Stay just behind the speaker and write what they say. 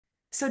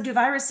So do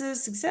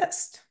viruses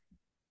exist?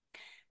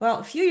 Well,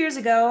 a few years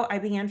ago, I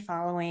began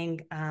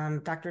following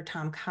Dr.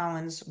 Tom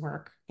Collins'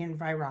 work in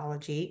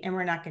virology, and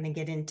we're not going to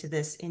get into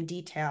this in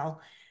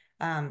detail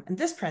in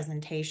this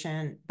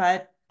presentation,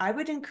 but I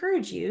would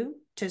encourage you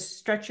to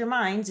stretch your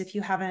minds if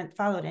you haven't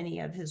followed any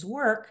of his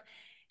work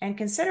and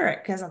consider it,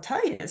 because I'll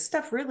tell you, this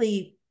stuff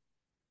really,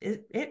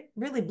 it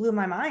really blew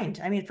my mind.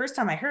 I mean, first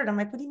time I heard it, I'm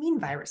like, what do you mean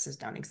viruses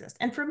don't exist?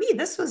 And for me,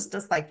 this was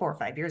just like 4 or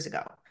 5 years ago.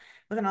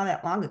 It wasn't all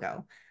that long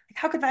ago. Like,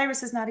 how could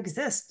viruses not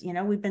exist? You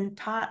know, we've been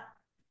taught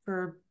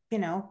for,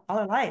 all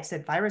our lives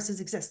that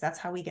viruses exist. That's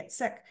how we get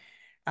sick.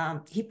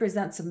 He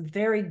presents some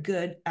very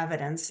good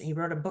evidence. He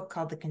wrote a book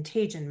called The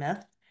Contagion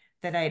Myth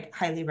that I'd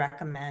highly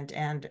recommend.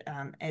 And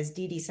as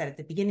Dee Dee said at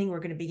the beginning, we're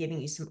going to be giving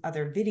you some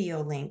other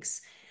video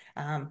links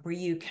where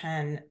you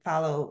can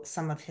follow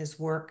some of his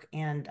work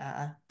and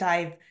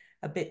dive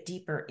a bit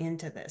deeper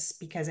into this.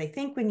 Because I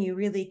think when you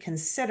really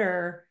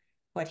consider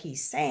what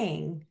he's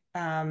saying,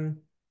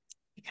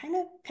 it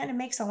kind of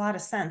makes a lot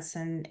of sense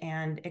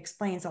and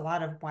explains a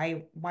lot of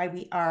why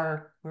we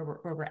are where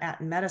we're at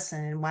in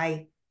medicine, and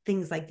why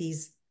things like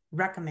these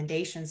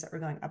recommendations that we're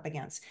going up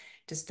against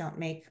just don't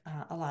make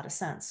a lot of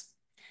sense.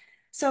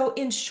 So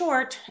in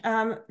short,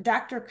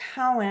 Dr.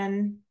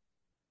 Cowan,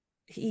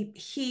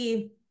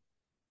 he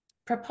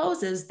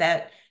proposes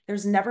that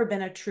there's never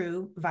been a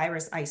true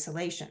virus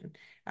isolation.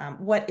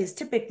 What is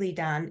typically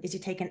done is you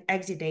take an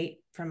exudate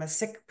from a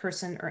sick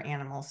person or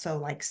animal, so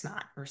like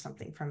snot or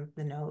something from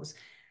the nose,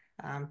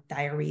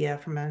 diarrhea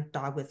from a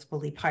dog with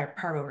woolly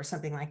parvo or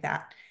something like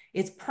that.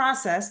 It's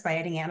processed by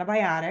adding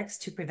antibiotics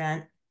to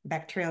prevent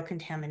bacterial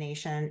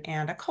contamination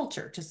and a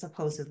culture to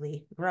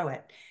supposedly grow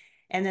it.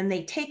 And then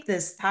they take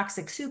this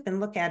toxic soup and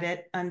look at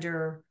it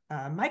under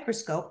a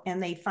microscope,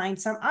 and they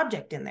find some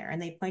object in there, and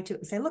they point to it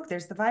and say, look,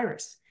 there's the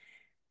virus.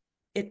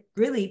 It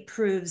really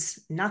proves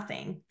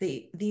nothing.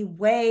 The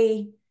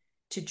way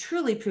to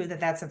truly prove that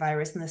that's a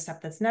virus, and the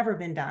stuff that's never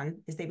been done,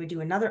 is they would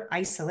do another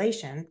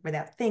isolation where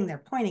that thing they're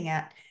pointing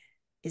at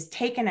is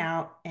taken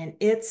out and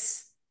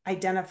it's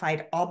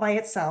identified all by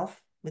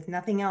itself with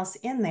nothing else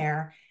in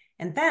there.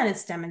 And then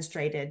it's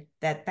demonstrated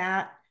that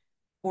that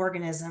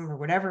organism or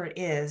whatever it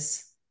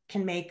is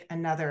can make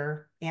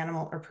another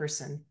animal or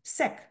person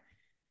sick.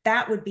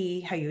 That would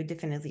be how you would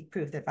definitively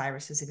prove that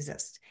viruses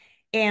exist.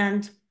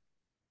 And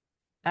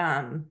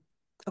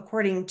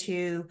according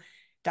to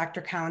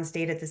Dr. Cowan's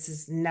data, this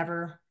has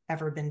never,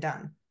 ever been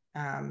done.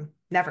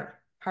 Never.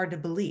 Hard to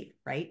believe,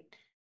 right?